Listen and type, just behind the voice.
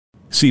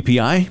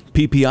CPI,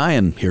 PPI,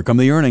 and here come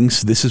the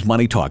earnings. This is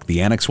Money Talk,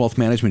 the Annex Wealth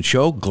Management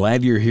Show.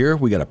 Glad you're here.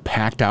 We got a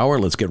packed hour.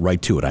 Let's get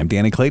right to it. I'm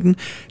Danny Clayton.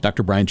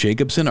 Dr. Brian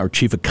Jacobsen, our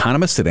chief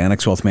economist at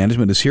Annex Wealth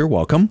Management, is here.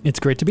 Welcome. It's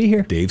great to be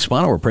here. Dave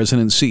Spano, our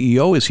president and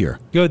CEO, is here.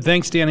 Good.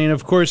 Thanks, Danny. And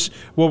of course,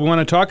 what we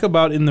want to talk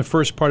about in the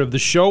first part of the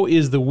show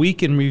is the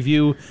week in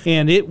review.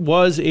 And it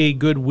was a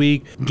good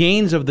week.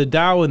 Gains of the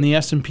Dow and the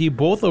S&P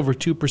both over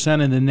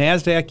 2%, and the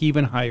NASDAQ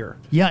even higher.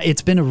 Yeah,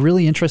 it's been a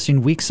really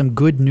interesting week. Some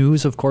good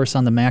news, of course,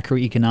 on the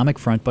macroeconomic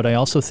front, but I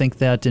also think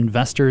that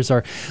investors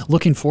are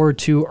looking forward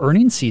to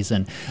earnings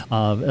season.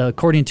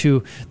 According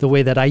to the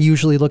way that I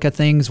usually look at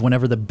things,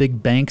 whenever the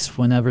big banks,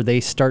 whenever they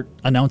start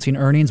announcing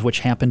earnings, which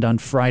happened on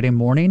Friday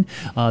morning,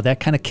 that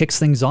kind of kicks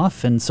things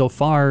off. And so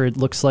far, it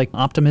looks like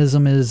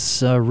optimism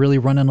is really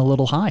running a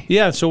little high.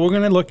 Yeah, so we're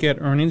going to look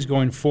at earnings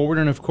going forward.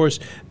 And of course,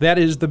 that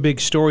is the big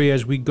story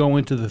as we go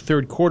into the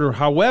third quarter.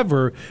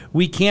 However,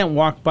 we can't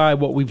walk by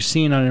what we've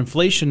seen on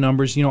inflation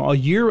numbers. You know, a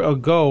year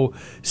ago,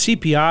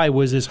 CPI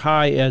was as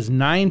high as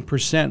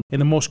 9%. In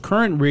the most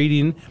current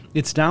reading,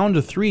 it's down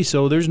to 3%.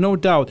 So there's no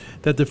doubt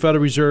that the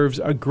Federal Reserve's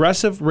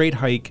aggressive rate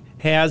hike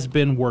has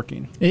been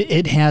working.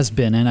 It has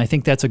been, and I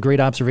think that's a great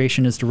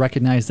observation, is to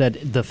recognize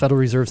that the Federal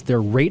Reserve's,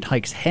 their rate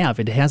hikes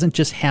it hasn't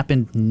just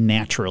happened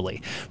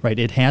naturally, right?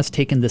 It has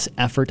taken this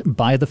effort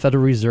by the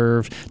Federal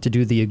Reserve to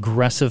do the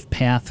aggressive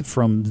path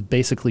from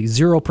basically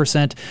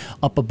 0%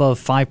 up above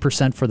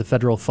 5% for the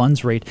federal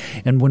funds rate.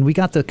 And when we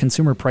got the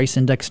consumer price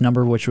index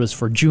number, which was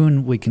for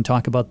June, we can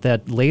talk about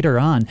that later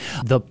on,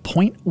 the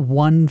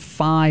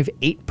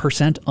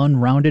 0.158%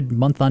 unrounded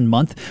month on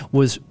month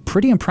was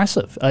pretty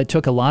impressive. It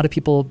took a lot of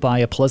people by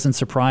a pleasant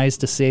surprise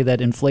to say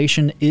that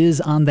inflation is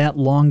on that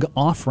long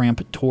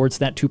off-ramp towards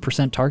that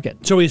 2%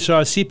 target. So we saw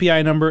a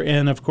CPI number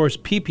and, of course,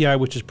 PPI,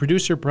 which is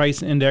Producer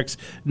Price Index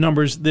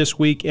numbers this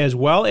week, as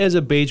well as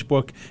a Beige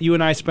Book. You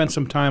and I spent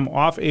some time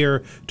off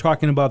air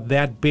talking about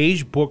that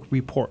Beige Book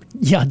report.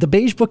 Yeah, the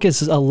Beige Book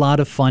is a lot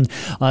of fun.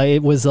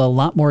 It was a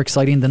lot more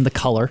exciting than the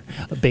color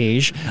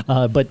beige.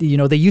 But, you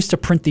know, they used to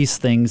print these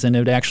things, and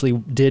it actually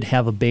did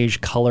have a beige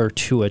color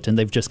to it, and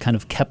they've just kind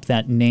of kept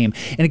that name.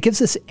 And it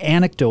gives us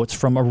anecdotes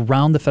from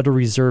around the Federal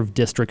Reserve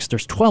districts.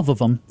 There's 12 of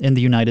them in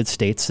the United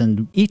States,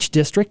 and each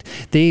district,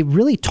 they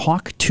really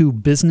talk to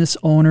business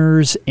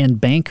owners and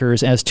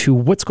bankers as to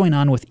what's going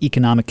on with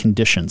economic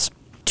conditions.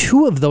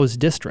 2 of those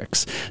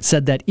districts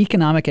said that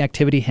economic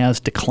activity has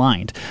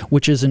declined,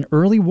 which is an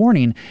early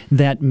warning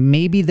that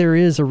maybe there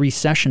is a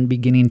recession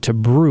beginning to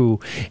brew,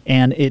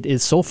 and it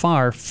is so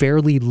far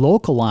fairly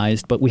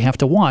localized, but we have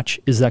to watch,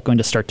 is that going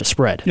to start to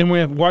spread? And we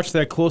have watched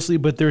that closely,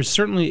 but there's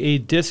certainly a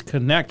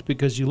disconnect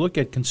because you look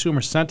at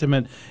consumer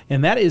sentiment,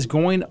 and that is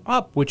going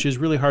up, which is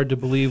really hard to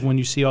believe when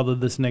you see all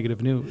of this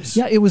negative news.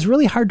 Yeah, it was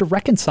really hard to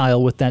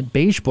reconcile with that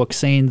Beige Book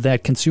saying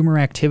that consumer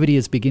activity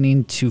is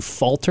beginning to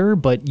falter,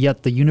 but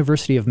yet the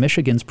University of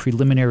Michigan's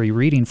preliminary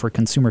reading for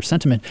consumer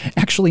sentiment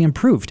actually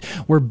improved.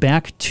 We're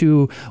back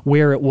to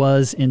where it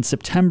was in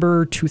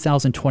September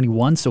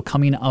 2021, so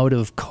coming out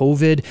of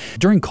COVID.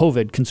 During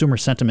COVID, consumer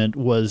sentiment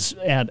was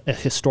at a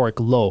historic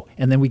low,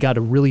 and then we got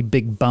a really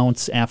big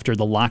bounce after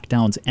the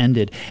lockdowns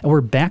ended, and we're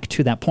back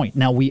to that point.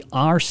 Now, we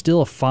are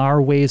still a far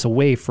ways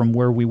away from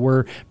where we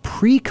were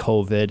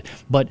pre-COVID,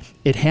 but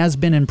it has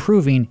been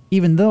improving,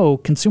 even though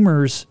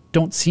consumers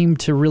don't seem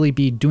to really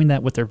be doing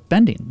that with their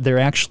spending. They're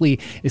actually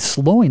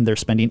slowing their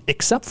spending,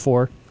 except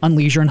for on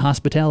leisure and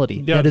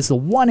hospitality. Yeah. That is the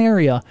one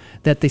area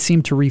that they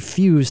seem to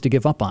refuse to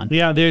give up on.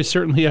 Yeah, they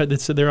certainly are. They're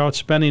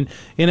outspending.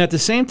 And at the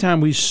same time,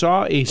 we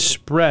saw a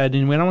spread,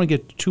 and we don't want to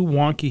get too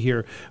wonky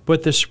here,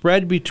 but the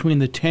spread between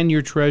the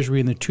 10-year Treasury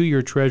and the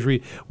 2-year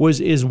Treasury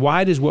was as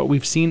wide as what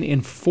we've seen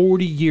in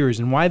 40 years.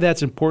 And why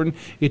that's important,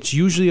 it's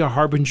usually a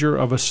harbinger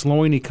of a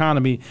slowing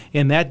economy,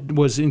 and that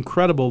was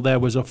incredible.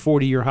 That was a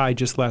 40-year high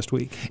just last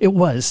week. It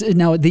was.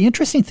 Now, the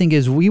interesting thing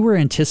is we were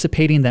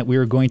anticipating that we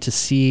were going to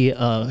see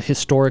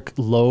historic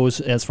lows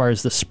as far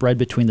as the spread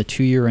between the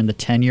 2-year and the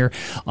 10-year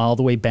all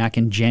the way back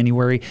in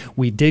January.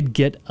 We did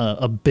get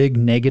a big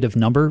negative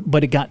number,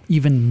 but it got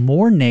even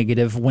more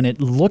negative when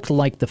it looked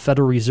like the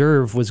Federal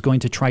Reserve was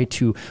going to try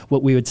to,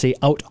 what we would say,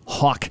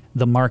 out-hawk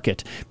the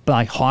market.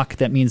 By hawk,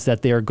 that means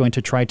that they are going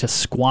to try to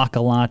squawk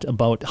a lot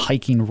about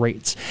hiking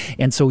rates.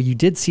 And so you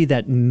did see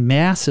that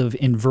massive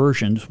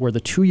inversion where the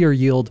 2-year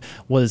yield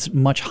was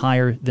much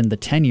higher than the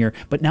 10-year,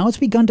 but now it's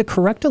begun to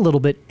correct a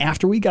little bit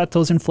after we got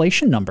those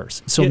inflation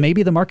numbers. So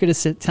maybe the market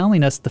is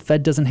telling us the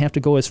Fed doesn't have to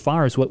go as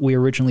far as what we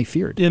originally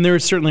feared. And there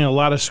is certainly a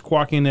lot of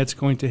squawking that's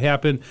going to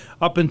happen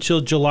up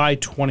until July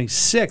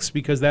 26th,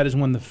 because that is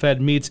when the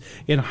Fed meets,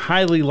 and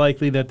highly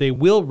likely that they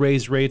will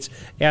raise rates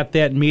at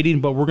that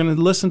meeting. But we're going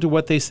to listen to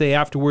what they say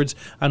afterwards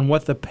on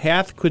what the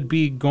path could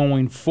be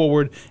going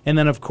forward. And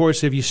then, of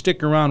course, if you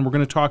stick around, we're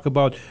going to talk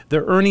about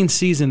the earnings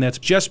season that's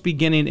just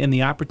beginning and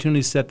the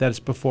opportunity set that's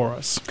before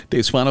us.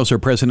 Dave Spano is our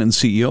president and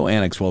CEO,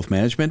 Annex Wealth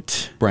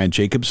Management. Brian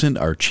Jacobsen,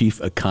 our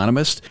chief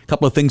economist. A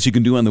couple of things you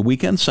can do on the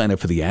weekend. Sign up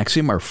for the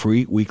Axiom, our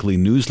free weekly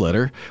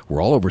newsletter.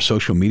 We're all over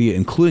social media,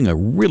 including a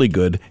really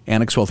good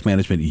Annex Wealth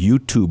Management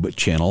YouTube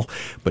channel.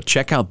 But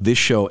check out this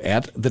show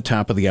at the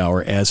top of the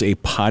hour as a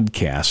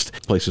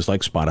podcast. Places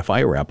like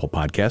Spotify or Apple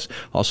Podcasts.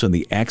 Also in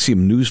the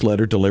Axiom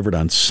newsletter delivered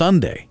on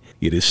Sunday.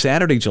 It is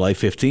Saturday, July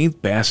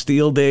 15th,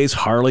 Bastille Days,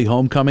 Harley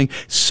Homecoming,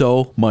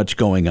 so much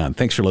going on.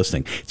 Thanks for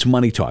listening. It's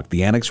Money Talk,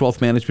 the Annex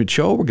Wealth Management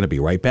Show. We're going to be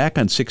right back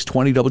on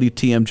 620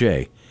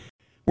 WTMJ.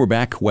 We're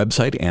back,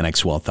 website,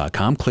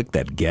 annexwealth.com. Click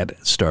that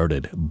Get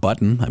Started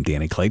button. I'm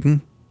Danny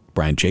Clayton.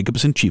 Brian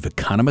Jacobsen, Chief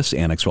Economist,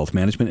 Annex Wealth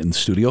Management in the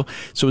studio.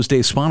 So is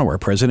Dave Spano, our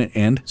President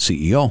and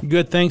CEO.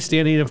 Good, thanks,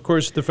 Danny. And of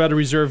course, the Federal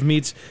Reserve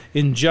meets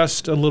in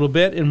just a little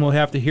bit, and we'll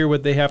have to hear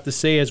what they have to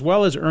say, as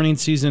well as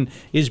earnings season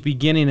is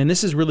beginning. And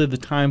this is really the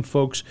time,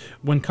 folks,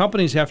 when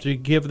companies have to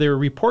give their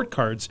report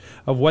cards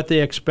of what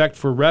they expect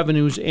for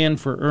revenues and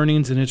for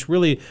earnings, and it's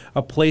really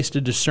a place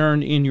to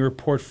discern in your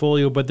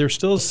portfolio. But there's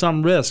still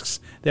some risks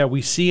that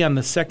we see on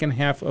the second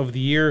half of the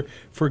year.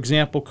 For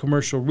example,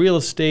 commercial real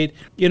estate,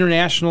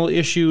 international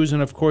issues,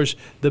 and of course,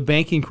 the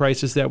banking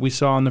crisis that we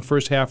saw in the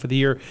first half of the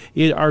year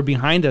are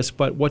behind us.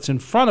 But what's in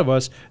front of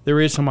us, there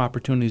is some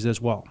opportunities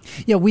as well.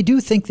 Yeah, we do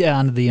think that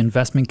on the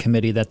investment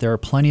committee that there are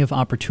plenty of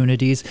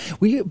opportunities.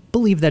 We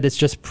believe that it's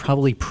just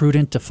probably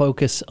prudent to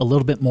focus a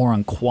little bit more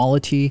on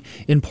quality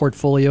in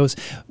portfolios.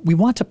 We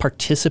want to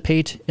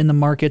participate in the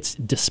markets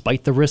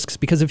despite the risks,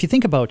 because if you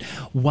think about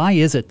why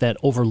is it that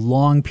over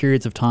long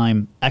periods of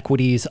time,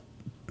 equities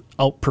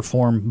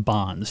outperform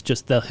bonds.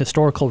 Just the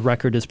historical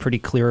record is pretty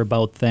clear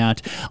about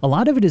that. A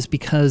lot of it is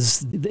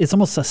because it's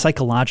almost a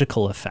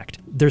psychological effect.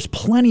 There's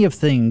plenty of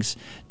things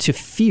to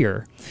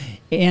fear,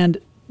 and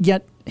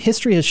yet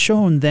history has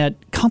shown that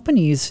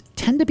companies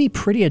tend to be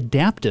pretty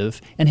adaptive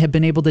and have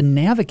been able to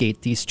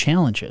navigate these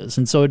challenges.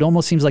 And so it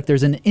almost seems like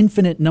there's an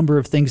infinite number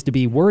of things to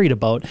be worried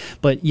about,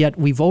 but yet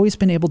we've always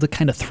been able to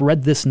kind of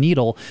thread this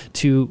needle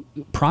to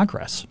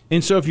progress.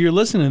 And so if you're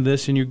listening to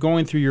this and you're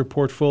going through your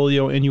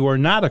portfolio and you are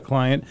not a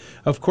client,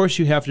 of course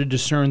you have to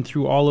discern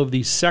through all of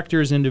these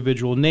sectors,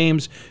 individual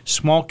names,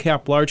 small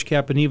cap, large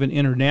cap, and even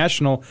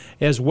international,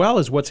 as well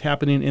as what's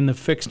happening in the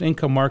fixed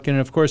income market. And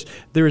of course,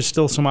 there is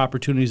still some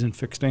opportunities in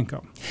fixed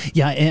income.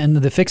 Yeah, and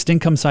the fixed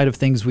income side of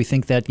things, we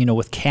think that,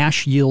 with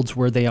cash yields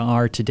where they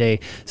are today,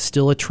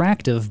 still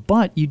attractive,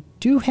 but you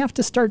do have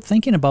to start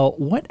thinking about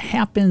what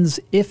happens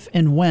if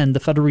and when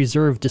the Federal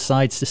Reserve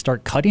decides to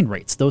start cutting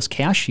rates. Those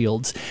cash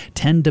yields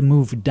tend to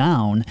move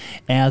down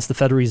as the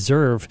Federal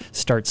Reserve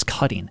starts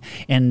cutting.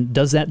 And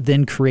does that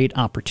then create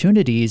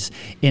opportunities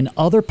in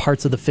other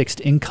parts of the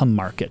fixed income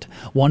market?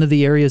 One of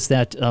the areas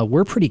that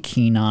we're pretty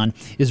keen on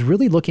is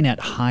really looking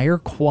at higher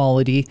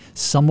quality,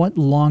 somewhat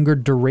longer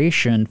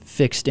duration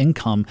fixed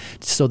income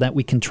so that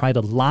we can try to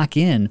lock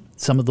in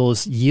some of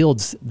those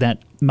yields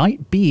that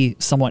might be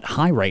somewhat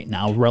high right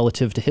now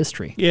relative to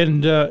history.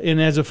 And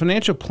as a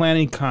financial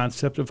planning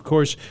concept, of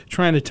course,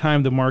 trying to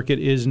time the market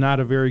is not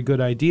a very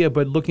good idea,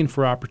 but looking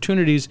for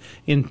opportunities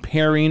in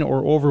pairing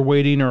or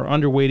overweighting or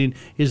underweighting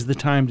is the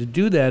time to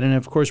do that. And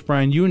of course,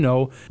 Brian,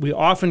 we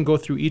often go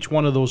through each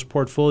one of those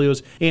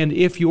portfolios. And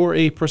if you're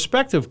a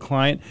prospective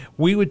client,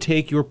 we would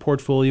take your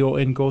portfolio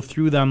and go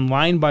through them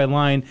line by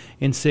line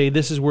and say,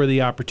 this is where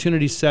the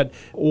opportunity set,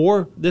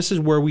 or this is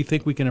where we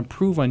think we can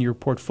improve on your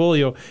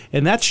portfolio.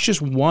 And that's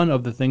just one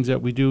of the things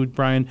that we do,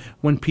 Brian,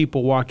 when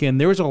people walk in.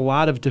 There's a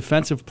lot of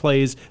defensive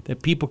plays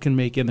that people can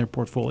make in their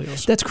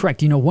portfolios. That's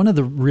correct. One of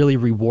the really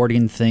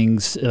rewarding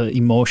things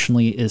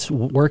emotionally is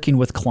working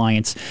with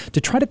clients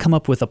to try to come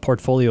up with a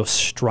portfolio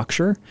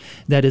structure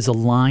that is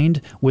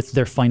aligned with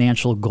their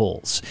financial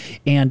goals.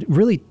 And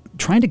really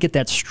trying to get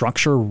that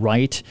structure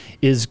right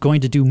is going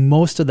to do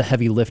most of the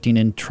heavy lifting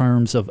in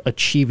terms of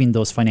achieving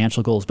those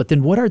financial goals. But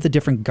then what are the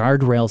different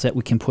guardrails that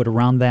we can put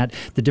around that,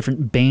 the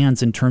different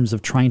bands in terms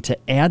of trying to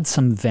add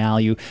some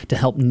value to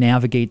help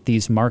navigate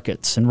these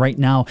markets? And right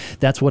now,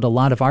 that's what a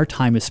lot of our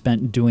time is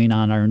spent doing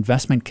on our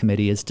investment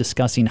committee, is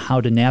discussing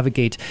how to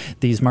navigate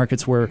these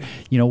markets where,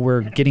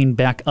 we're getting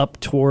back up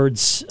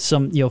towards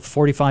some,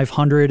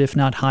 4,500, if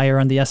not higher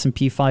on the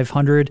S&P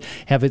 500.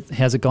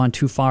 Has it gone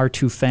too far,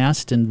 too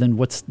fast? And then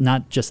what's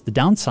not just the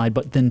downside,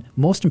 but then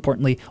most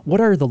importantly,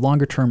 what are the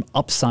longer term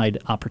upside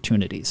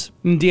opportunities?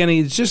 Danny,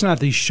 it's just not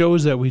these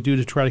shows that we do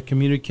to try to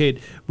communicate.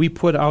 We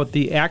put out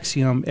the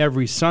Axiom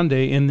every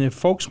Sunday, and if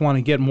folks want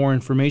to get more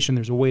information,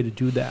 there's a way to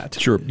do that.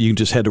 Sure. You can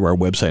just head to our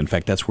website. In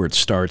fact, that's where it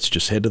starts.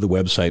 Just head to the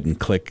website and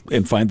click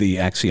and find the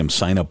Axiom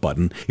sign up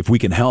button. If we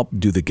can help,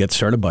 do the Get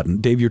Started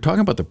button. Dave, you're talking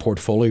about the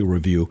portfolio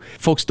review.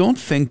 Folks, don't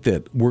think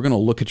that we're going to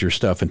look at your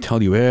stuff and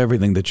tell you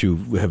everything that you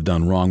have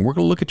done wrong. We're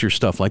going to look at your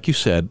stuff, like you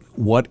said,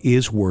 what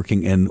is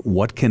working and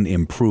what can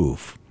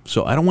improve.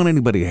 So I don't want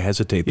anybody to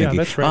hesitate thinking,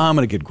 that's right. I'm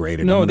going to get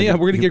graded. No, we're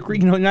going to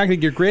get not going to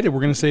get graded. We're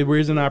going to say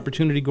where's an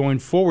opportunity going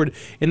forward.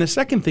 And the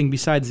second thing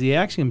besides the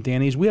Axiom,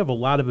 Danny, is we have a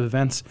lot of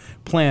events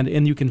planned,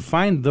 and you can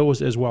find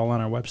those as well on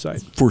our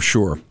website. For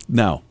sure.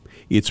 Now,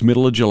 it's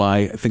middle of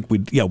July. I think we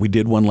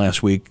did one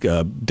last week.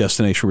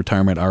 Destination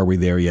Retirement, are we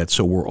there yet?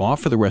 So we're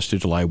off for the rest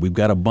of July. We've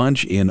got a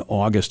bunch in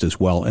August as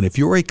well. And if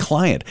you're a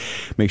client,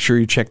 make sure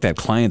you check that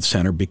Client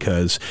Center,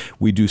 because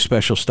we do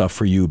special stuff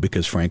for you,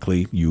 because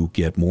frankly, you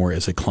get more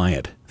as a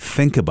client.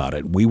 Think about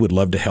it. We would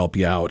love to help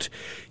you out.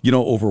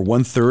 Over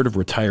 1/3 of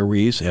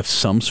retirees have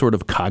some sort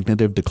of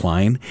cognitive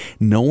decline.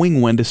 Knowing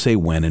when to say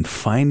when and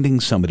finding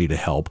somebody to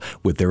help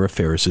with their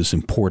affairs is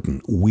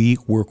important. We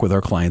work with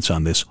our clients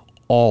on this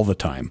all the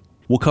time.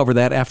 We'll cover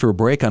that after a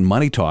break on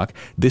Money Talk.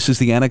 This is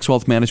the Annex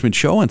Wealth Management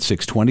Show on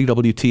 620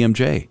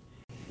 WTMJ.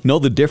 Know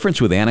the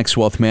difference with Annex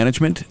Wealth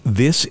Management?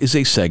 This is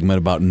a segment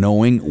about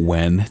knowing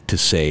when to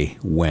say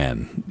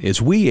when.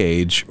 As we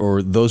age,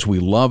 or those we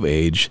love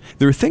age,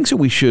 there are things that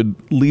we should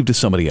leave to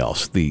somebody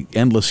else. The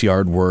endless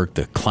yard work,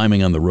 the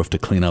climbing on the roof to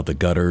clean out the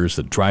gutters,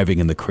 the driving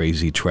in the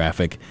crazy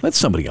traffic. Let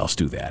somebody else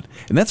do that.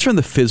 And that's from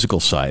the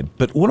physical side.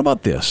 But what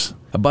about this?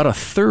 About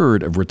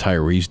 1/3 of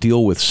retirees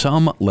deal with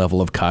some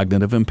level of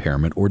cognitive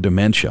impairment or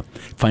dementia.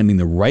 Finding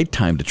the right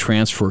time to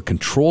transfer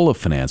control of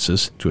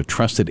finances to a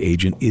trusted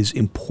agent is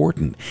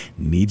important.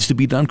 Needs to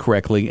be done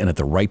correctly and at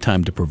the right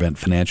time to prevent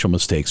financial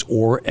mistakes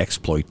or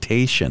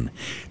exploitation.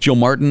 Jill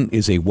Martin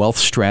is a wealth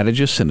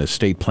strategist and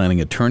estate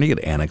planning attorney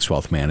at Annex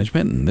Wealth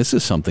Management, and this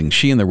is something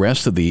she and the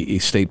rest of the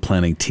estate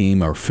planning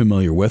team are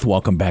familiar with.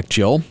 Welcome back,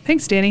 Jill.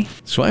 Thanks, Danny.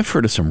 So I've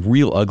heard of some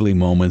real ugly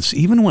moments,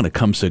 even when it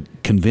comes to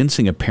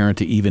convincing a parent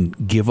to even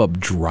give up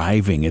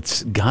driving.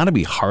 It's got to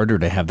be harder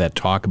to have that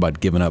talk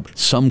about giving up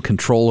some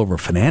control over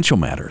financial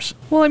matters.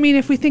 Well, I mean,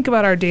 if we think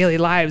about our daily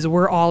lives,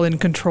 we're all in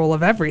control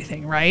of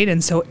everything, right?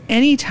 And so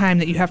any time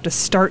that you have to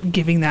start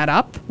giving that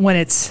up when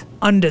it's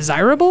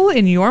undesirable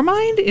in your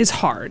mind is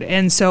hard.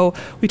 And so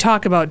we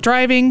talk about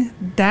driving.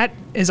 That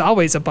is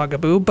always a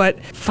bugaboo, but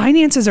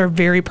finances are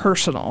very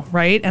personal,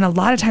 right? And a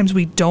lot of times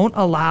we don't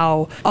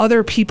allow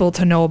other people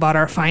to know about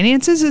our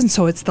finances, and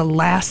so it's the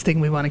last thing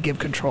we want to give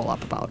control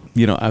up about.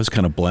 I was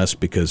kind of blessed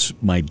because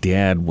my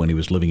dad, when he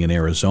was living in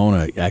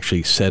Arizona,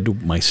 actually said to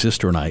my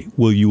sister and I,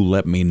 will you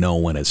let me know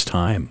when it's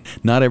time?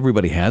 Not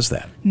everybody has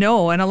that.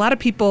 No, and a lot of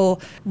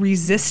people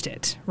resist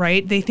it,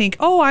 right? They think,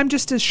 oh, I'm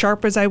just as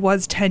sharp as I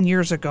was 10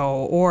 years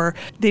ago, or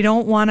they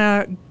don't want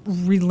to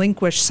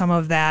relinquish some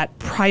of that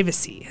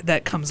privacy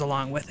that comes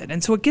along with it.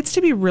 And so it gets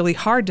to be really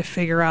hard to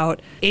figure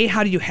out, A,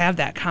 how do you have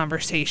that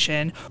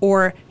conversation?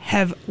 Or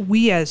have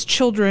we as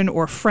children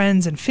or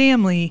friends and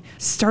family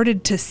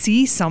started to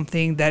see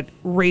something that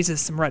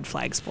raises some red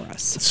flags for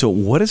us? So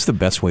what is the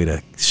best way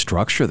to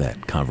structure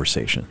that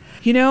conversation?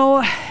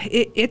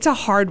 It's a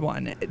hard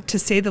one, to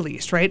say the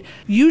least, right?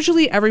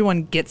 Usually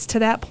everyone gets to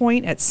that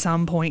point at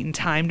some point in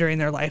time during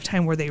their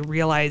lifetime where they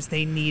realize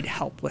they need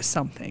help with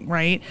something,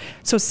 right?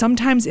 So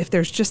sometimes if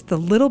there's just the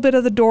little bit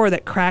of the door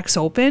that cracks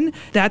open,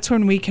 that's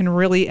when we can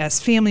really,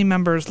 as family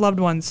members, loved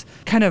ones,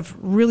 kind of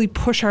really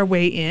push our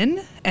way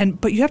in.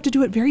 But you have to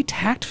do it very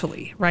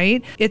tactfully,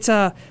 right?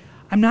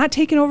 I'm not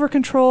taking over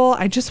control.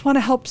 I just want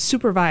to help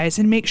supervise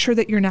and make sure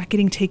that you're not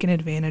getting taken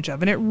advantage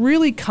of. And it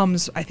really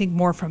comes, I think,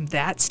 more from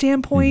that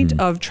standpoint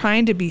of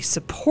trying to be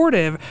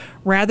supportive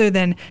rather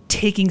than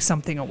taking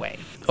something away.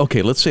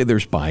 Okay, let's say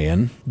there's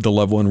buy-in. The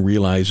loved one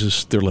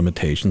realizes their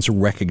limitations,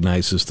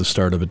 recognizes the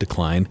start of a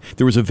decline.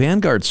 There was a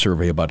Vanguard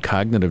survey about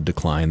cognitive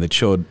decline that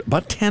showed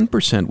about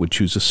 10% would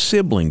choose a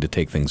sibling to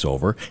take things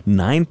over,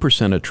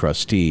 9% a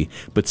trustee,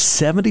 but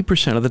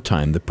 70% of the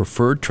time the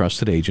preferred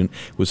trusted agent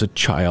was a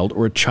child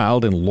or a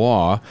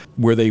child-in-law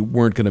where they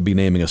weren't going to be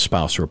naming a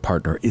spouse or a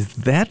partner. Is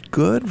that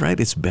good, right?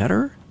 It's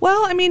better?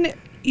 Well, I mean,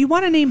 you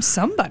want to name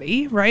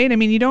somebody, right? I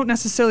mean, you don't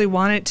necessarily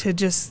want it to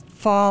just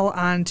fall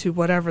onto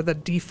whatever the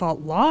default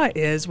law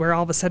is, where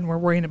all of a sudden we're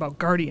worrying about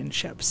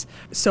guardianships.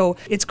 So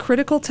it's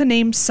critical to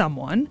name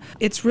someone.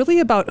 It's really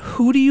about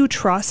who do you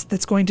trust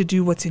that's going to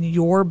do what's in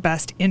your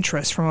best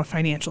interest from a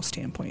financial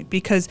standpoint,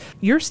 because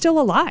you're still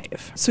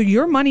alive. So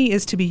your money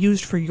is to be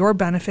used for your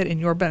benefit and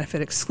your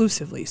benefit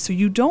exclusively. So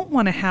you don't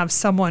want to have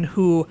someone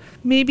who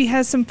maybe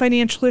has some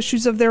financial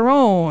issues of their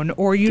own,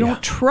 or you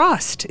don't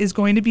trust is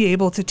going to be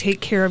able to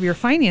take care of your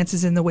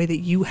finances in the way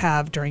that you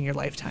have during your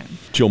lifetime.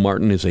 Jill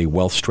Martin is a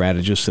wealth strategist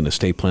and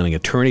estate planning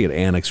attorney at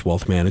Annex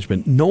Wealth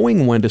Management.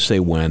 Knowing when to say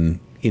when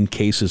in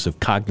cases of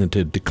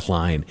cognitive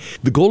decline.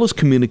 The goal is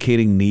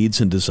communicating needs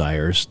and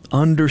desires,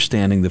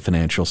 understanding the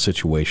financial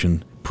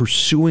situation,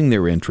 pursuing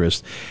their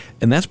interests,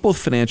 and that's both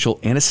financial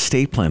and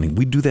estate planning.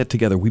 We do that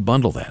together. We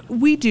bundle that.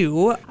 We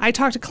do. I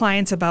talk to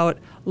clients about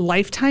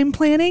lifetime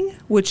planning,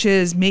 which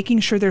is making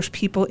sure there's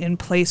people in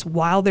place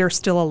while they're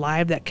still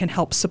alive that can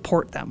help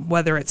support them,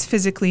 whether it's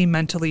physically,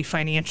 mentally,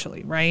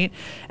 financially, right?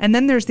 And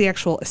then there's the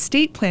actual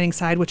estate planning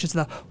side, which is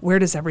the where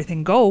does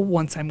everything go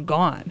once I'm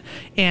gone?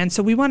 And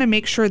so we want to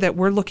make sure that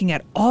we're looking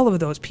at all of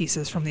those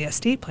pieces from the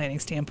estate planning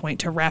standpoint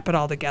to wrap it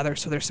all together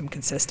so there's some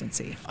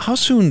consistency. How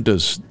soon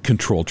does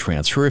control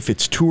transfer answer. If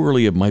it's too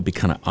early, it might be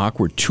kind of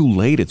awkward. Too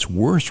late, it's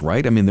worse,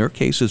 right? I mean, there are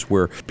cases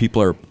where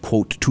people are,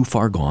 quote, too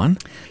far gone.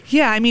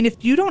 Yeah, I mean,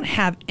 if you don't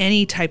have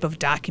any type of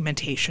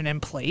documentation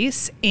in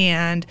place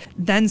and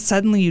then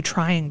suddenly you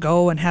try and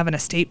go and have an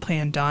estate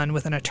plan done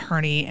with an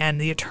attorney and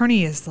the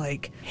attorney is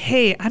like,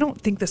 hey, I don't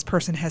think this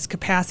person has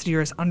capacity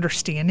or is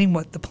understanding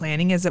what the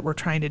planning is that we're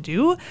trying to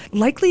do,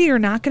 likely you're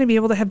not going to be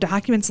able to have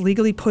documents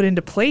legally put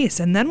into place.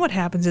 And then what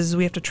happens is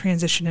we have to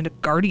transition into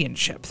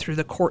guardianship through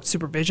the court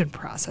supervision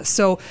process.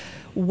 So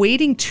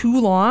waiting too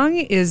long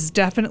is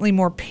definitely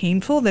more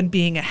painful than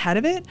being ahead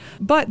of it,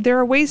 but there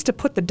are ways to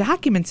put the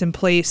documents in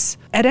place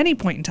at any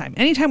point in time.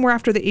 Anytime we're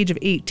after the age of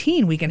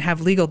 18, we can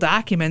have legal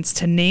documents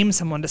to name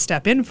someone to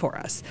step in for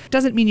us.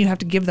 Doesn't mean you have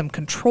to give them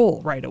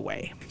control right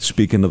away.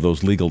 Speaking of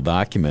those legal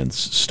documents,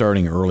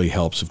 starting early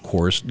helps, of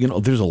course. You know,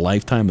 there's a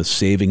lifetime of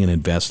saving and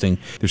investing.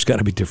 There's got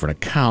to be different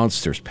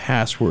accounts, there's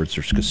passwords,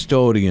 there's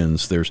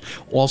custodians, there's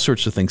all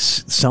sorts of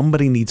things.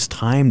 Somebody needs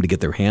time to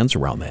get their hands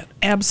around that.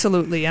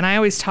 Absolutely. And I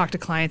always talk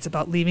to clients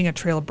about leaving a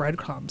trail of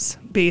breadcrumbs.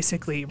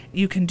 Basically,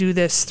 you can do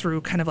this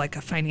through kind of like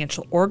a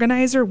financial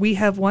organizer. We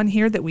have one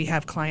here that we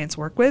have clients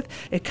work with.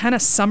 It kind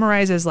of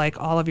summarizes like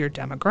all of your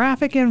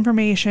demographic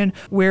information,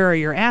 where are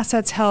your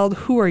assets held,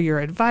 who are your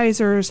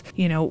advisors,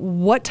 you know,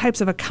 what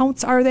types of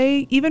accounts are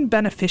they, even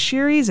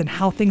beneficiaries and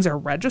how things are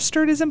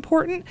registered is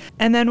important.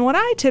 And then what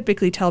I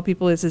typically tell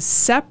people is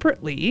separate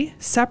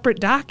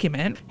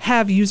document,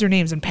 have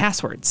usernames and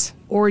passwords,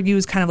 or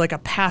use kind of like a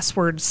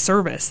password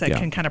service that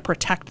can kind of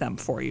protect them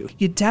for you.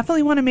 You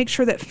definitely want to make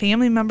sure that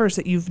family members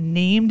that you've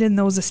named in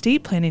those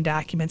estate planning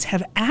documents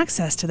have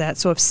access to that.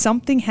 So if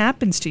something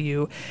happens to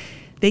you,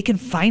 they can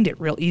find it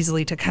real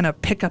easily to kind of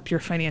pick up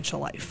your financial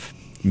life.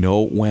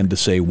 Know when to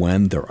say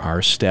when. There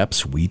are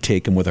steps. We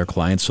take them with our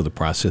clients so the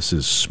process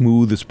is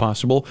smooth as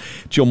possible.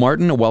 Jill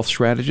Martin, a wealth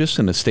strategist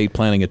and estate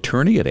planning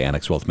attorney at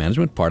Annex Wealth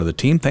Management, part of the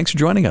team. Thanks for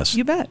joining us.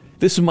 You bet.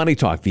 This is Money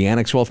Talk, the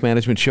Annex Wealth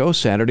Management Show,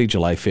 Saturday,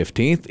 July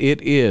 15th.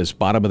 It is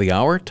bottom of the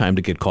hour. Time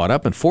to get caught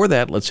up. And for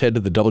that, let's head to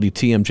the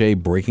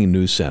WTMJ Breaking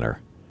News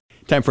Center.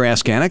 Time for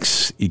Ask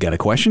Annex. You got a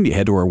question? You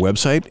head to our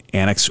website,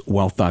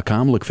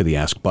 annexwealth.com. Look for the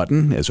Ask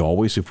button. As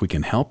always, if we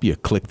can help you,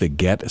 click the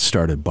Get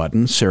Started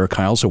button. Sarah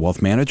Kyle's a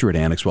wealth manager at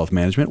Annex Wealth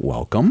Management.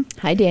 Welcome.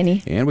 Hi,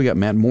 Danny. And we got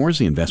Matt Moores,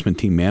 the investment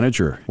team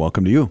manager.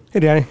 Welcome to you. Hey,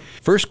 Danny.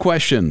 First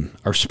question,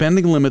 are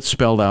spending limits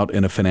spelled out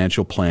in a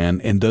financial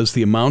plan, and does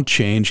the amount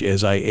change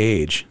as I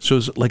age? So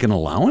is it like an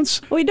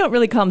allowance? Well, we don't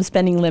really call them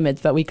spending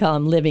limits, but we call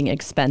them living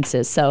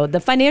expenses. So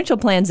the financial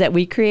plans that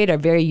we create are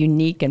very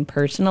unique and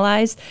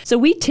personalized. So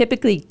we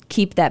typically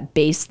keep that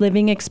base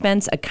living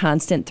expense a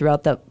constant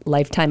throughout the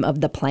lifetime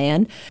of the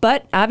plan.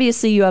 But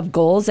obviously you have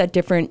goals at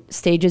different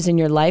stages in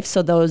your life,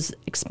 so those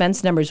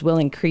expense numbers will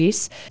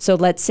increase. So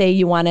let's say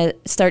you want to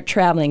start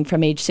traveling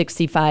from age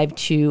 65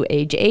 to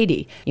age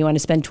 80. You want to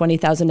spend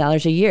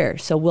 $20,000 a year.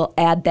 So we'll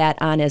add that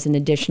on as an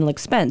additional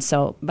expense.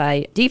 So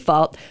by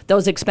default,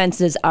 those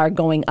expenses are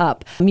going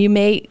up. You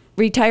may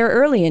retire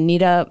early and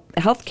need a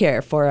health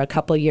care for a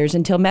couple of years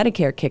until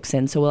Medicare kicks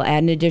in. So we'll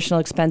add an additional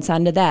expense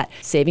onto that.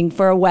 Saving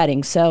for a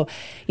wedding. So,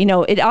 you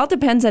know, it all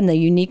depends on the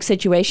unique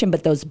situation,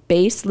 but those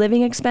base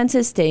living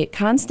expenses stay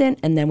constant,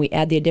 and then we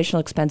add the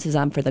additional expenses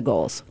on for the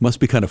goals. Must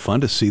be kind of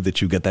fun to see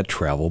that you get that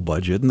travel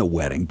budget and the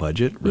wedding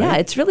budget, right? Yeah,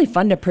 it's really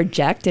fun to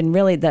project, and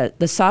really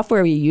the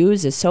software we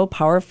use is so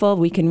powerful.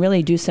 We can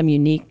really do some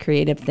unique,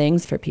 creative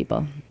things for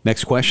people.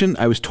 Next question.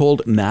 I was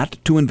told not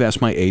to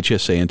invest my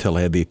HSA until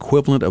I had the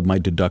equivalent of my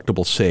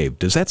deductible saved.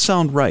 Does that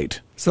sound right?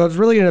 So it's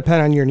really going to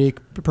depend on your unique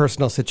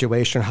personal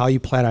situation, how you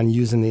plan on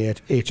using the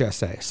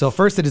HSA. So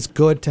first, it is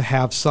good to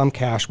have some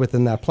cash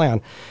within that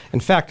plan. In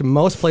fact,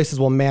 most places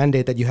will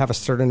mandate that you have a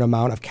certain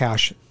amount of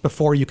cash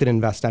before you can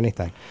invest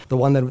anything. The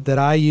one that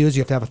I use,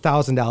 you have to have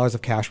 $1,000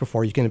 of cash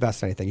before you can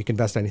invest anything. You can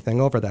invest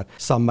anything over that.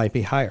 Some might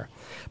be higher.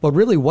 But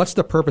really, what's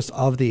the purpose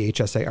of the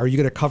HSA? Are you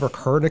going to cover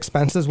current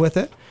expenses with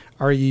it?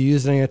 Are you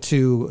using it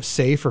to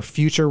save for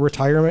future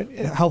retirement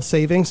health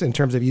savings in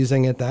terms of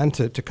using it then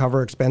to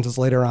cover expenses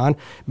later on?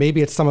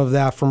 Maybe it's some of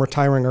that from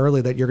retiring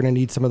early that you're going to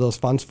need some of those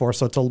funds for,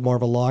 so it's more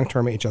of a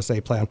long-term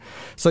HSA plan.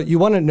 So you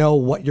want to know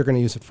what you're going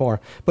to use it for.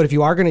 But if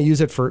you are going to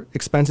use it for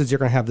expenses you're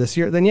going to have this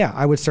year, then yeah,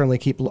 I would certainly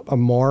keep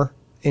more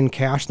in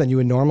cash than you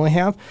would normally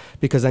have,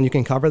 because then you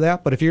can cover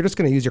that. But if you're just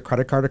going to use your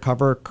credit card to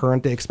cover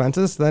current day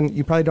expenses, then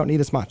you probably don't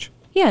need as much.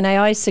 Yeah, and I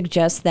always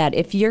suggest that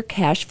if your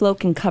cash flow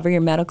can cover your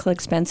medical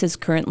expenses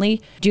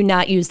currently, do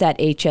not use that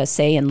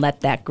HSA and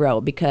let that grow,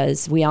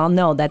 because we all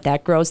know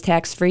that grows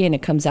tax-free and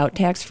it comes out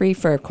tax-free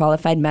for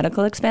qualified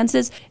medical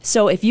expenses.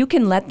 So if you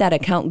can let that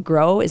account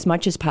grow as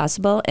much as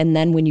possible, and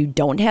then when you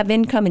don't have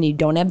income and you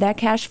don't have that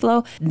cash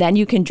flow, then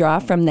you can draw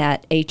from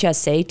that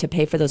HSA to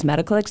pay for those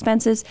medical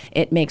expenses,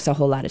 it makes a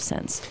whole lot of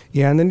sense.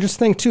 Yeah, and then just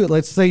think too,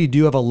 let's say you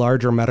do have a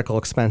larger medical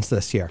expense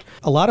this year.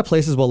 A lot of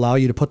places will allow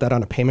you to put that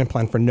on a payment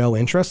plan for no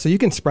interest, so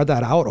you can spread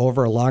that out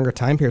over a longer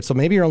time period. So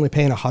maybe you're only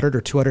paying $100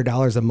 or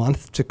 $200 a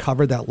month to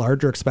cover that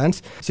larger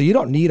expense. So you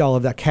don't need all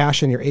of that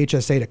cash in your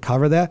HSA to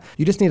cover that.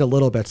 You just need a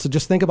little bit. So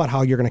just think about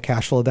how you're going to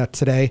cash flow that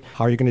today,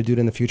 how you're going to do it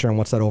in the future, and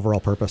what's that overall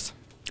purpose.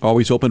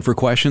 Always open for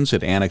questions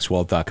at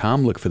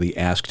annexwealth.com. Look for the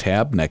Ask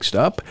tab. Next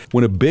up,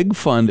 when a big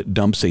fund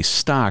dumps a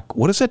stock,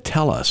 what does that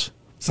tell us?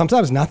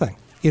 Sometimes nothing.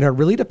 It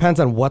really depends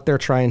on what they're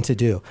trying to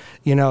do.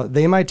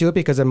 They might do it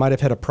because it might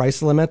have hit a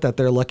price limit that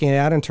they're looking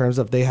at in terms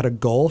of they had a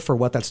goal for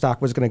what that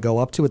stock was going to go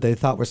up to, what they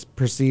thought was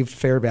perceived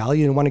fair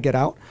value and want to get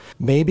out.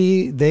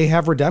 Maybe they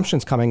have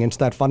redemptions coming into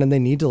that fund and they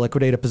need to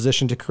liquidate a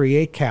position to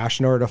create cash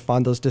in order to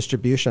fund those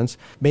distributions.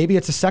 Maybe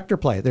it's a sector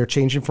play. They're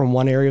changing from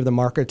one area of the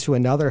market to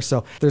another.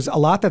 So there's a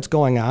lot that's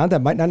going on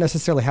that might not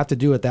necessarily have to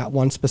do with that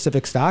one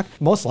specific stock.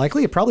 Most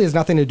likely, it probably has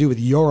nothing to do with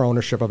your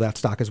ownership of that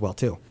stock as well,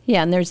 too.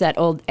 Yeah, and there's that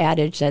old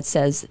adage that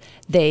says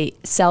they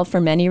sell for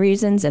many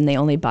reasons and they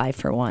only buy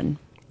for one.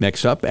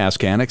 Next up,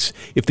 Ask Annex.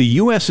 If the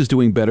U.S. is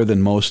doing better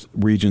than most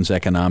regions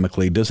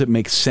economically, does it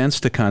make sense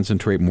to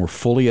concentrate more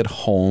fully at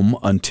home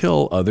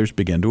until others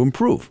begin to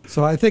improve?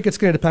 So I think it's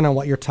going to depend on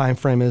what your time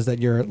frame is that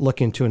you're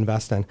looking to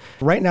invest in.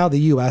 Right now, the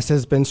U.S.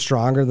 has been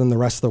stronger than the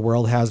rest of the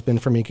world has been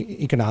from an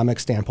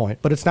economic standpoint,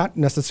 but it's not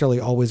necessarily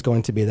always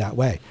going to be that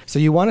way. So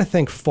you want to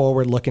think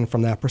forward looking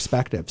from that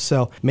perspective.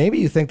 So maybe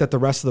you think that the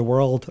rest of the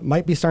world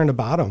might be starting to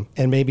bottom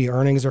and maybe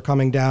earnings are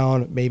coming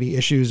down, maybe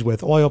issues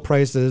with oil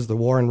prices, the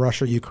war in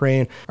Russia,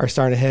 Ukraine are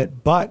starting to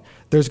hit, but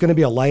there's going to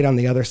be a light on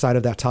the other side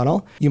of that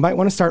tunnel. You might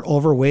want to start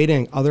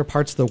overweighting other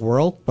parts of the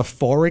world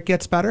before it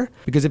gets better,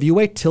 because if you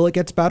wait till it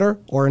gets better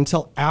or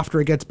until after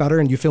it gets better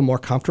and you feel more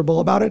comfortable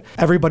about it,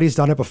 everybody's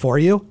done it before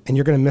you, and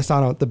you're going to miss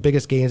out on the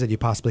biggest gains that you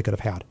possibly could have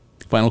had.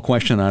 Final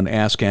question on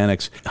Ask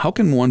Annex. How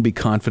can one be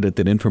confident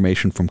that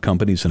information from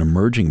companies in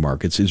emerging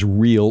markets is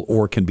real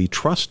or can be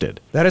trusted?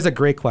 That is a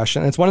great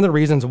question. It's one of the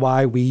reasons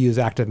why we use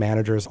active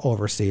managers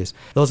overseas.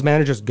 Those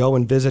managers go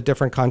and visit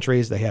different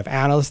countries. They have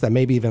analysts that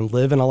maybe even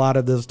live in a lot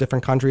of those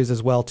different countries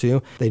as well,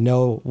 too. They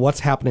know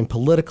what's happening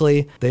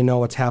politically. They know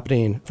what's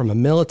happening from a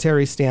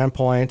military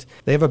standpoint.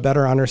 They have a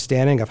better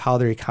understanding of how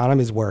their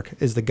economies work.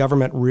 Is the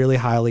government really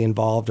highly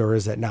involved or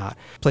is it not?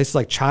 Places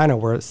like China,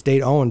 where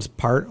state owns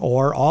part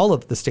or all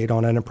of the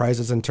state-owned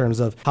enterprises in terms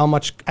of how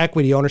much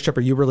equity ownership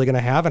are you really going to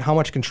have and how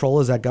much control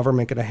is that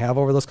government going to have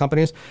over those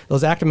companies.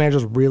 Those active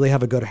managers really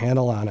have a good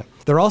handle on it.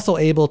 They're also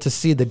able to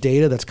see the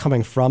data that's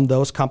coming from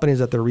those companies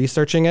that they're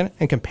researching it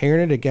and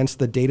comparing it against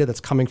the data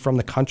that's coming from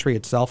the country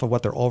itself of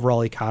what their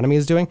overall economy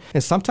is doing.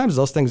 And sometimes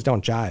those things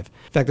don't jive.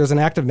 In fact, there's an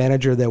active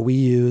manager that we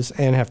use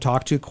and have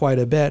talked to quite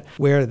a bit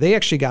where they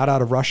actually got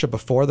out of Russia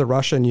before the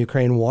Russia and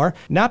Ukraine war,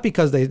 not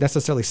because they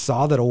necessarily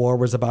saw that a war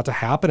was about to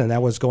happen and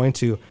that was going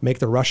to make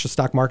the Russia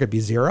stock market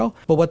be zero.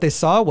 But what they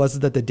saw was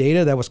that the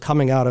data that was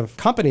coming out of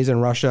companies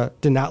in Russia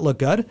did not look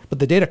good, but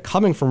the data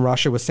coming from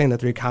Russia was saying that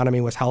their economy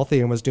was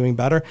healthy and was doing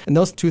better. And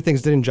those two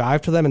things didn't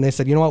jive to them. And they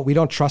said, you know what, we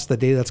don't trust the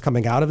data that's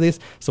coming out of these,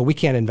 so we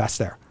can't invest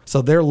there.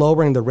 So they're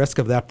lowering the risk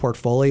of that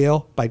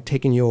portfolio by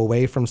taking you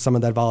away from some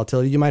of that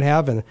volatility you might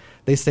have. And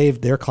they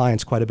saved their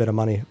clients quite a bit of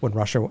money when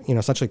Russia,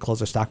 essentially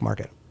closed their stock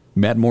market.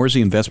 Matt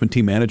Morsey, Investment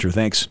Team Manager,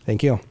 thanks.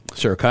 Thank you.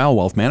 Sarah Kyle,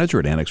 Wealth Manager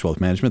at Annex Wealth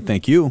Management,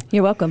 thank you.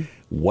 You're welcome.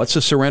 What's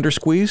a surrender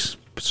squeeze?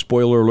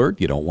 Spoiler alert,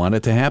 you don't want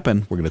it to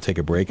happen. We're going to take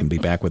a break and be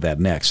back with that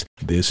next.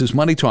 This is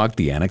Money Talk,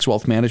 the Annex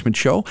Wealth Management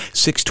Show,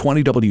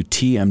 620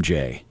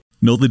 WTMJ.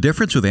 Know the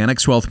difference with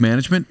Annex Wealth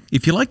Management?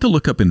 If you like to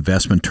look up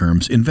investment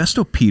terms,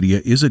 Investopedia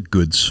is a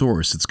good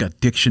source. It's got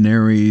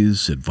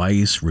dictionaries,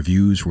 advice,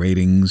 reviews,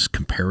 ratings,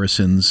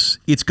 comparisons.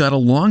 It's got a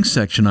long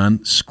section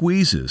on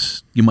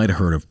squeezes. You might have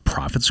heard of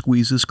profit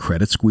squeezes,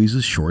 credit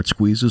squeezes, short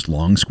squeezes,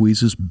 long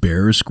squeezes,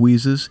 bear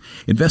squeezes.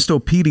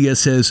 Investopedia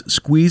says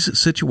squeeze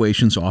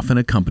situations often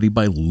accompanied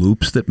by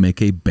loops that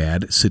make a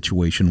bad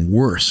situation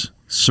worse.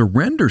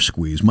 Surrender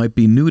squeeze might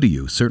be new to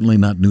you, certainly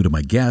not new to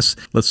my guests.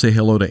 Let's say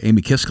hello to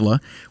Amy Kiskala,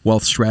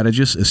 wealth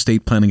strategist,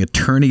 estate planning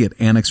attorney at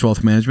Annex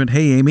Wealth Management.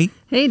 Hey, Amy.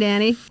 Hey,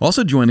 Danny.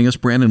 Also joining us,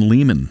 Brandon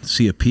Lehman,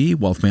 CFP,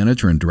 wealth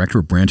manager and director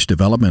of branch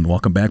development.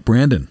 Welcome back,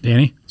 Brandon.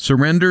 Danny.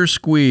 Surrender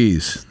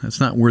squeeze. That's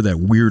not where that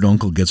weird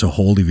uncle gets a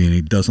hold of you and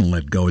he doesn't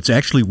let go. It's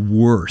actually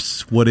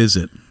worse. What is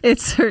it? It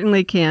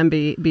certainly can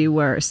be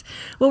worse.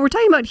 What we're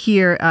talking about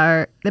here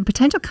are the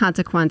potential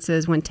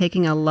consequences when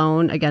taking a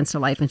loan against a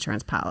life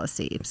insurance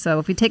policy. So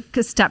if we take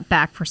a step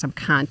back for some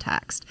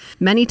context,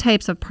 many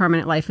types of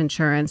permanent life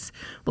insurance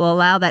will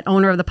allow that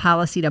owner of the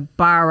policy to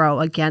borrow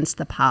against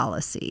the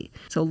policy.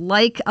 So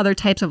like other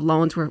types of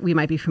loans where we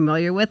might be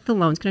familiar with, the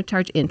loan's going to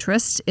charge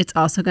interest. It's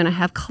also going to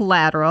have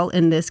collateral.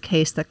 In this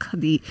case,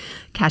 the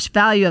cash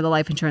value of the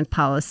life insurance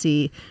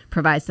policy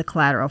provides the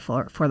collateral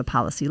for the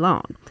policy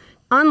loan.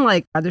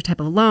 Unlike other type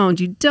of loans,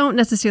 you don't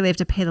necessarily have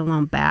to pay the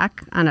loan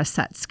back on a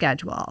set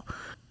schedule.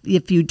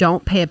 If you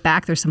don't pay it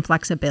back, there's some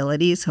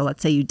flexibility. So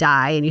let's say you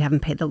die and you haven't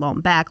paid the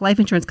loan back. Life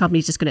insurance company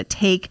is just going to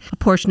take a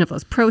portion of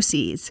those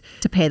proceeds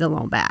to pay the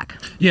loan back.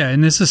 Yeah,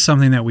 and this is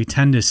something that we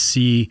tend to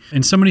see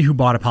in somebody who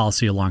bought a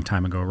policy a long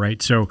time ago,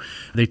 right? So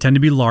they tend to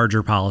be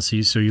larger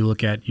policies. So you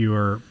look at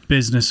your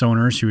business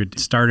owners who had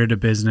started a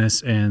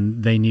business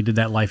and they needed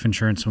that life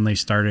insurance when they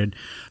started.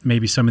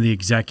 Maybe some of the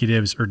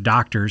executives or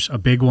doctors, a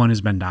big one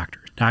has been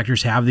doctors.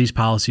 Doctors have these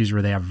policies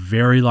where they have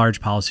very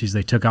large policies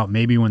they took out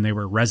maybe when they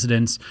were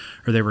residents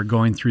or they were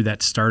going through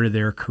that start of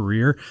their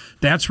career.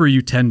 That's where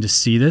you tend to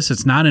see this.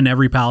 It's not in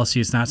every policy.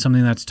 It's not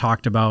something that's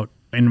talked about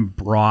in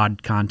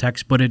broad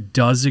context, but it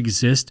does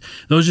exist.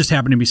 Those just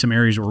happen to be some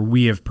areas where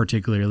we have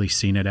particularly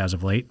seen it as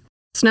of late.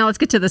 So now let's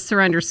get to the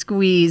surrender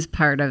squeeze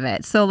part of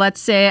it. So let's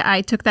say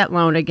I took that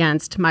loan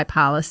against my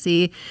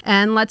policy,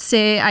 and let's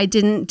say I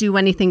didn't do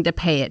anything to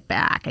pay it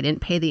back. I didn't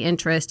pay the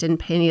interest, didn't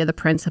pay any of the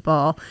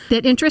principal.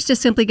 That interest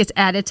just simply gets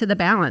added to the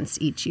balance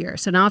each year.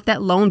 So now if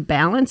that loan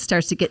balance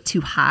starts to get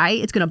too high,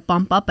 it's going to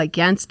bump up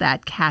against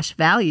that cash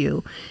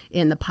value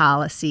in the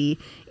policy.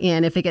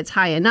 And if it gets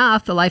high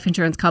enough, the life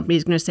insurance company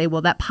is going to say,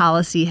 well, that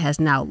policy has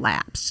now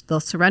lapsed. They'll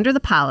surrender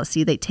the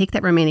policy. They take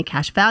that remaining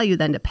cash value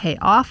then to pay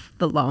off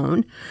the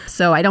loan.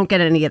 So I don't get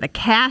any of the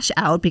cash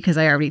out because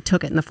I already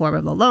took it in the form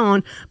of a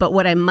loan. But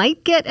what I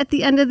might get at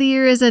the end of the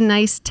year is a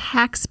nice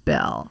tax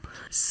bill.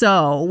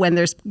 So when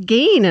there's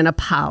gain in a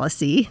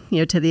policy,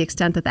 to the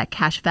extent that that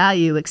cash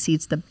value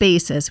exceeds the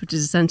basis, which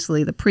is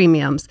essentially the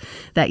premiums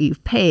that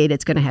you've paid,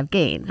 it's going to have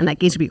gain. And that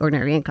gain should be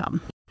ordinary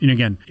income. And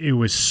again, it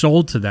was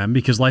sold to them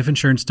because life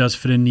insurance does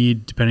fit a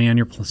need depending on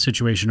your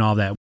situation, all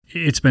that.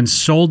 It's been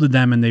sold to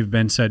them and they've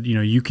been said,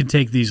 you can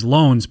take these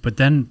loans, but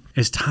then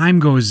as time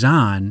goes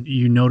on,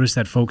 you notice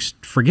that folks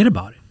forget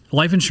about it.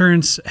 Life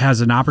insurance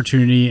has an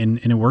opportunity and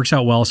it works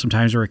out well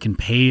sometimes where it can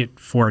pay it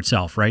for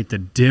itself, right? The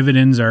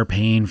dividends are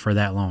paying for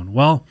that loan.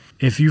 Well,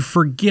 if you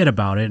forget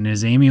about it, and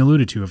as Amy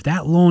alluded to, if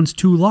that loan's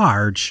too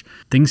large,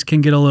 things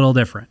can get a little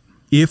different.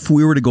 If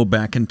we were to go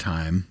back in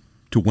time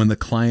to when the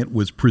client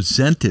was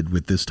presented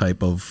with this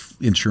type of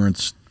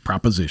insurance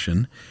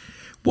proposition,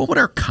 what would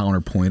our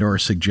counterpoint or our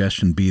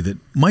suggestion be that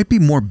might be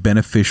more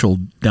beneficial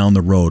down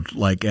the road,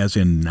 like as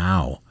in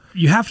now?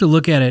 You have to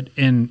look at it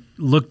and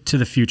look to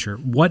the future.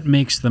 What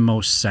makes the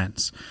most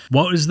sense?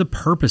 What is the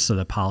purpose of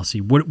the policy?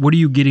 What are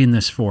you getting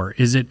this for?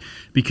 Is it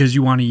because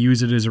you want to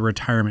use it as a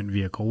retirement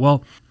vehicle?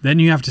 Well, then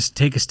you have to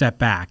take a step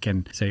back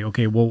and say,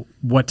 okay, well,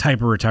 what type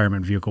of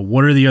retirement vehicle?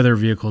 What are the other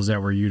vehicles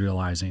that we're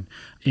utilizing?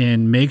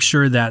 And make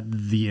sure that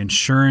the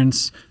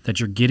insurance that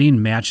you're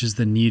getting matches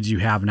the needs you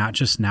have, not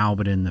just now,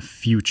 but in the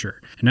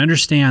future. And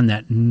understand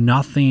that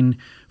nothing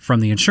from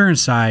the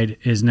insurance side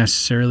is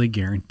necessarily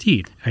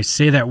guaranteed. I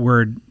say that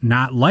word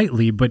not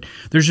lightly, but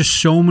there's just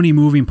so many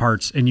moving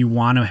parts and you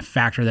want to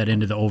factor that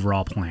into the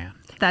overall plan.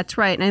 That's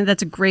right. And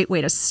that's a great way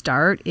to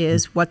start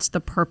is what's the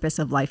purpose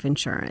of life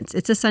insurance?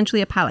 It's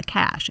essentially a pile of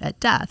cash at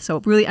death.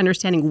 So really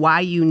understanding why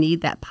you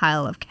need that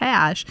pile of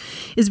cash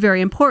is very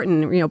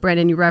important.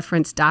 Brandon, you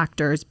referenced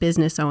doctors,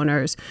 business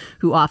owners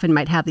who often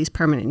might have these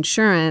permanent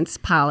insurance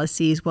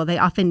policies. Well, they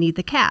often need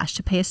the cash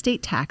to pay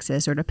estate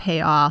taxes or to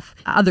pay off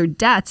other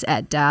debts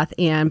at death.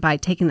 And by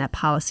taking that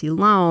policy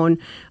loan,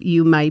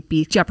 you might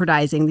be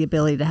jeopardizing the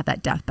ability to have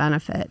that death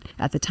benefit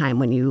at the time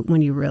when you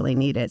really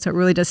need it. So it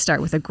really does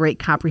start with a great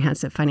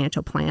comprehensive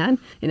financial plan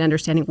and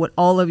understanding what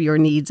all of your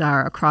needs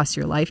are across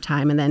your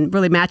lifetime and then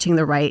really matching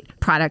the right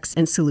products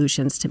and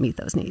solutions to meet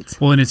those needs.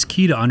 Well, and it's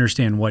key to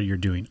understand what you're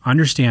doing.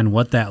 Understand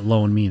what that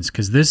loan means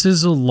because this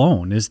is a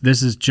loan.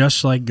 This is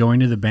just like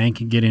going to the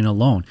bank and getting a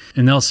loan.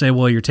 And they'll say,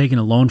 well, you're taking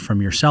a loan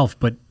from yourself,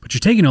 but you're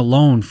taking a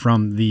loan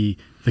from the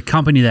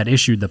company that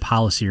issued the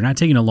policy. You're not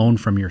taking a loan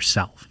from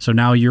yourself. So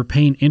now you're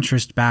paying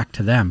interest back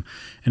to them.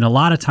 And a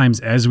lot of times,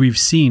 as we've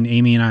seen,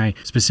 Amy and I,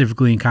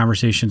 specifically in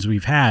conversations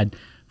we've had,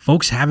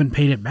 folks haven't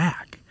paid it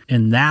back.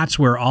 And that's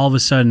where all of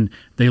a sudden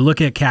they look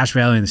at cash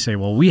value and they say,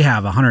 well, we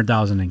have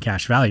 $100,000 in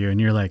cash value.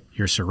 And you're like,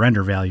 your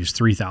surrender value is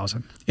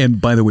 $3,000.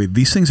 And by the way,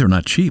 these things are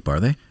not cheap,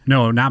 are they?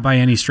 No, not by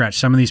any stretch.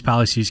 Some of these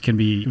policies can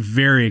be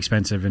very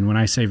expensive. And when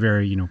I say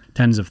very,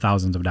 tens of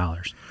thousands of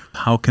dollars.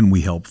 How can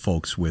we help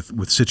folks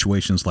with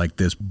situations like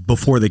this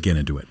before they get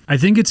into it? I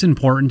think it's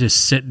important to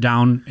sit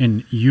down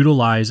and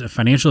utilize a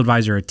financial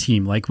advisor, a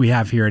team like we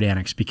have here at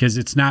Annex, because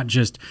it's not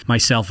just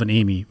myself and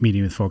Amy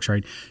meeting with folks,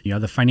 right? You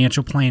have the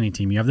financial planning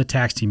team, you have the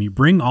tax team, you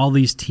bring all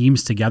these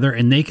teams together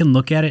and they can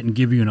look at it and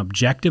give you an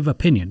objective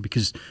opinion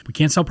because we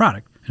can't sell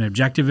product, an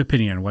objective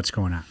opinion on what's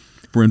going on.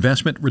 For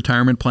investment,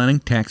 retirement planning,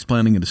 tax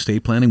planning, and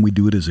estate planning, we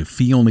do it as a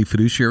fee-only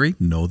fiduciary.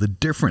 Know the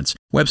difference.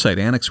 Website,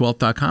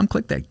 annexwealth.com.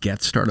 Click that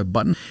Get Started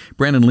button.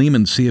 Brandon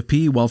Lehman,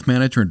 CFP, Wealth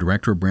Manager and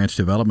Director of Branch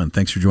Development.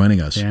 Thanks for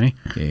joining us. Danny.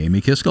 Amy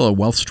Kiskell, a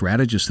wealth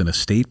strategist and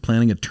estate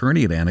planning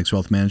attorney at Annex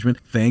Wealth Management.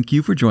 Thank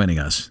you for joining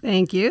us.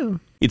 Thank you.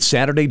 It's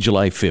Saturday,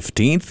 July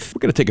 15th. We're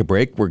going to take a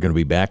break. We're going to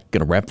be back, going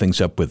to wrap things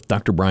up with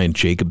Dr. Brian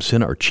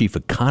Jacobsen, our chief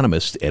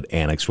economist at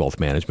Annex Wealth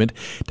Management.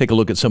 Take a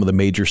look at some of the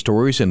major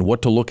stories and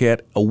what to look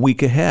at a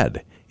week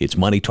ahead. It's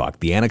Money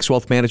Talk, the Annex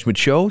Wealth Management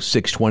Show,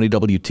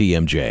 620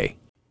 WTMJ.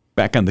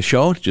 Back on the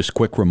show, just a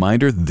quick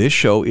reminder, this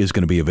show is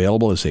going to be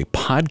available as a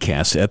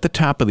podcast at the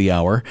top of the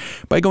hour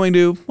by going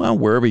to, well,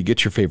 wherever you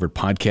get your favorite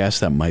podcast.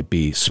 That might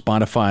be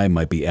Spotify,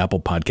 might be Apple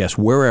Podcasts,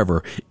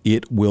 wherever,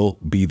 it will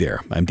be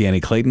there. I'm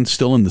Danny Clayton,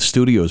 still in the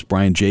studios.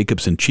 Brian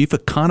Jacobsen, chief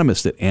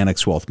economist at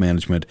Annex Wealth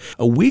Management.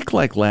 A week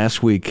like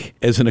last week,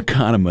 as an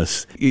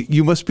economist,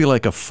 you must be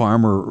like a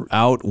farmer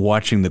out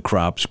watching the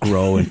crops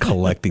grow and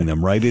collecting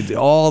them, right?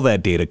 All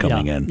that data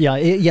coming in. Yeah,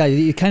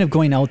 you're kind of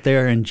going out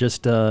there and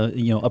just,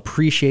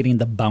 appreciating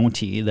the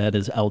bounty that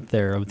is out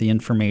there of the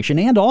information,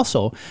 and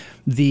also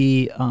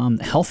the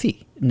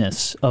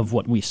healthiness of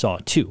what we saw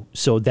too.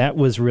 So that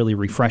was really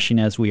refreshing,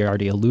 as we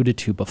already alluded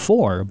to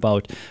before,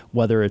 about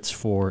whether it's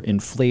for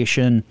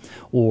inflation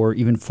or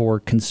even for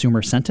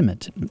consumer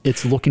sentiment.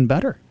 It's looking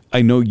better.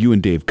 I know you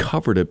and Dave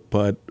covered it,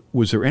 but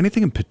was there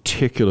anything in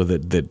particular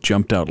that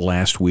jumped out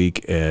last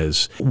week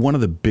as one of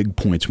the big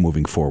points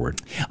moving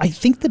forward? I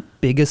think the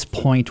biggest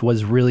point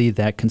was really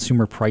that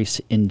consumer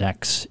price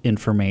index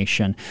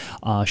information,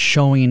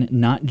 showing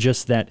not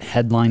just that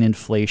headline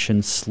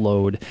inflation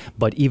slowed,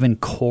 but even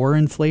core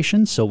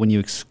inflation. So when you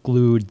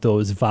exclude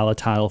those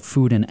volatile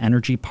food and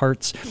energy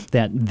parts,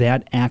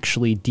 that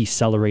actually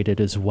decelerated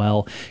as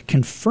well,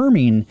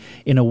 confirming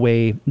in a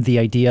way the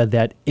idea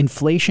that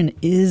inflation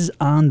is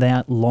on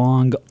that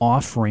long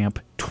off-ramp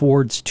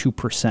towards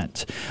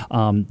 2%.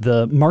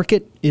 The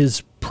market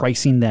is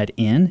pricing that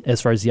in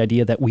as far as the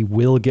idea that we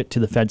will get to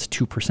the Fed's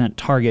 2%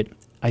 target.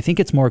 I think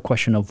it's more a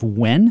question of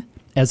when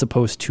as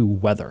opposed to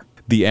whether.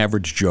 The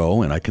average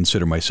Joe, and I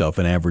consider myself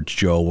an average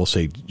Joe, will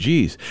say,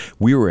 geez,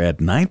 we were at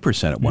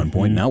 9% at one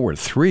point. Now we're at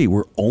 3%.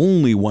 We're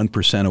only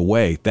 1%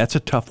 away. That's a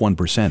tough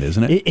 1%,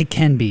 isn't it? It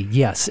can be,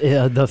 yes.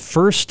 The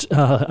first,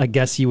 I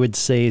guess you would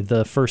say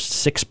the first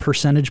 6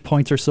 percentage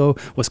points or so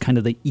was kind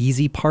of the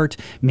easy part,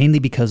 mainly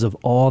because of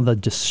all the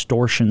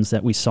distortions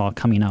that we saw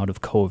coming out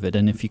of COVID.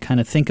 And if you kind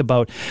of think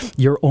about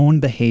your own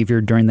behavior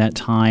during that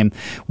time,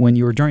 when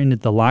you were during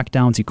the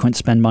lockdowns, you couldn't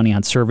spend money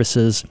on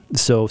services.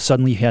 So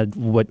suddenly you had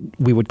what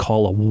we would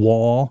call a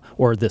wall,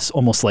 or this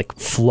almost like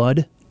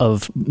flood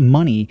of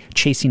money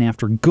chasing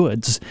after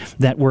goods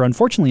that were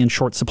unfortunately in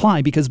short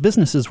supply because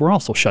businesses were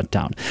also shut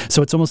down.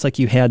 So it's almost like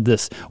you had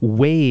this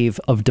wave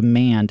of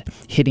demand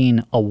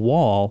hitting a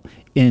wall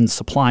in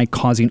supply,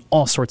 causing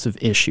all sorts of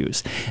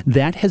issues.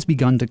 That has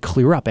begun to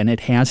clear up, and it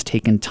has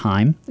taken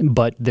time,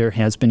 but there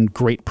has been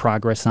great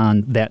progress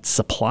on that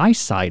supply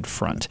side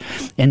front.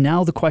 And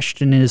now the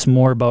question is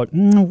more about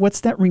what's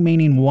that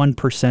remaining 1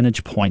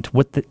 percentage point?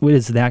 What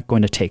is that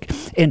going to take?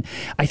 And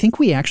I think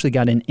we actually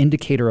got an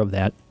indicator of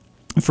that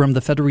from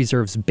the Federal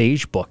Reserve's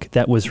Beige Book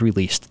that was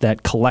released,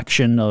 that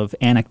collection of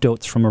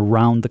anecdotes from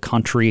around the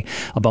country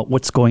about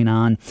what's going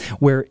on,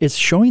 where it's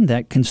showing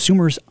that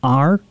consumers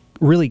are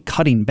really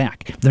cutting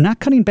back. They're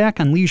not cutting back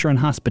on leisure and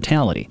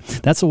hospitality.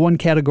 That's the one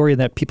category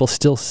that people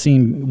still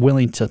seem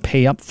willing to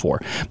pay up for.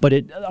 But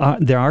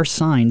there are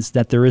signs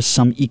that there is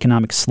some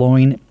economic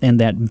slowing, and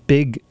that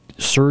big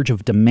surge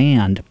of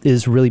demand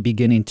is really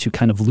beginning to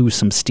kind of lose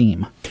some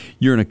steam.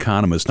 You're an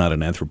economist, not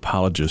an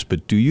anthropologist,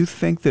 but do you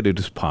think that it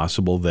is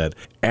possible that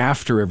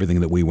after everything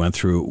that we went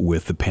through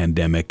with the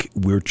pandemic,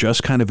 we're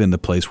just kind of in the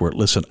place where,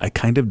 listen, I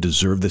kind of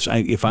deserve this.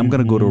 If I'm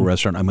going to go to a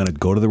restaurant, I'm going to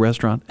go to the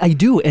restaurant? I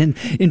do. And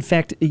in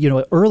fact,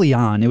 early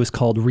on, it was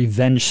called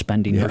revenge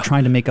spending. We're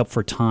trying to make up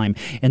for time.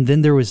 And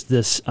then there was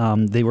this,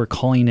 they were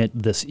calling it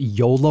this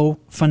YOLO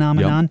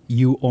phenomenon. Yep.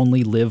 You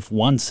only live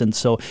once. And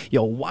so,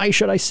 why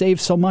should I save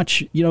so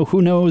much?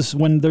 Who knows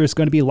when there's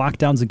going to be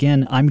lockdowns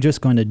again? I'm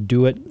just going to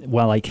do it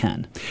while I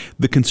can.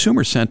 The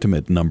consumer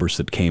sentiment numbers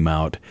that came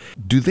out,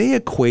 do they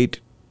equate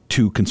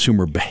to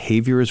consumer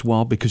behavior as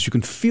well? Because you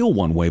can feel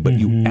one way, but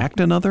you act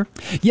another?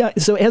 Yeah,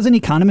 so as an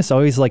economist, I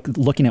always like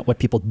looking at what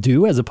people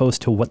do as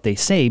opposed to what they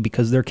say,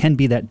 because there can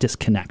be that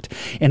disconnect.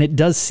 And it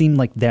does seem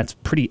like that's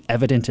pretty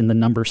evident in the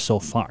numbers so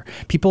far.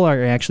 People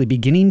are actually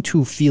beginning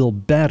to feel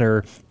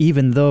better,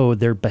 even though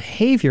their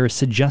behavior is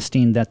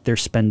suggesting that they're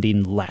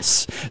spending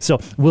less. So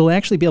we'll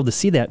actually be able to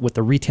see that with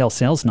the retail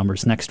sales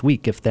numbers next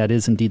week, if that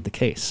is indeed the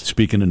case.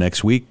 Speaking of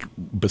next week,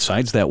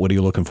 besides that, what are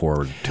you looking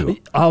forward to?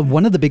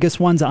 One of the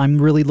biggest ones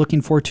I'm really looking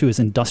forward to is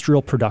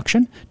industrial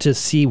production, to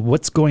see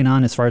what's going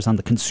on as far as on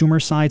the consumer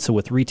side, so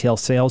with retail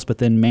sales, but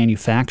then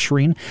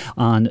manufacturing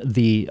on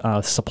the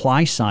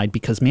supply side,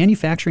 because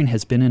manufacturing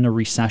has been in a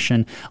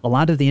recession. A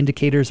lot of the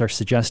indicators are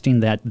suggesting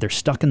that they're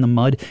stuck in the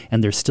mud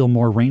and there's still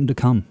more rain to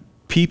come.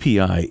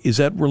 PPI, is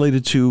that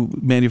related to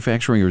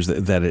manufacturing, or is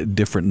that a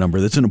different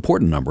number? That's an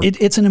important number.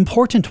 It's an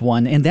important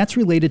one, and that's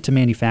related to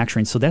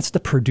manufacturing. So that's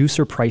the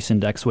Producer Price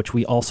Index, which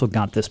we also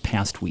got this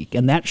past week,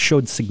 and that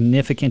showed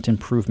significant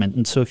improvement.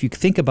 And so if you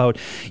think about,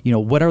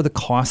 what are the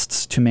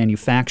costs to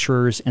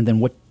manufacturers, and then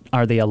what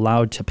are they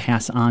allowed to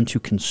pass on to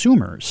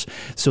consumers?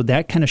 So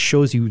that kind of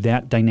shows you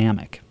that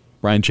dynamic.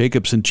 Brian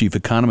Jacobsen, Chief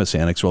Economist,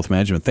 Annex Wealth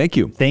Management. Thank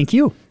you. Thank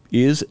you.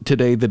 Is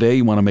today the day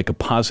you want to make a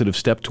positive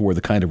step toward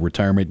the kind of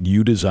retirement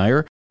you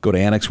desire? Go to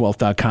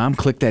annexwealth.com,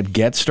 click that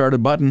Get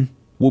Started button.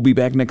 We'll be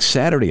back next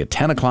Saturday at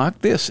 10 o'clock.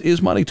 This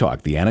is Money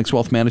Talk, the Annex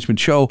Wealth Management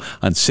Show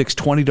on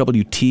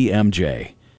 620 WTMJ.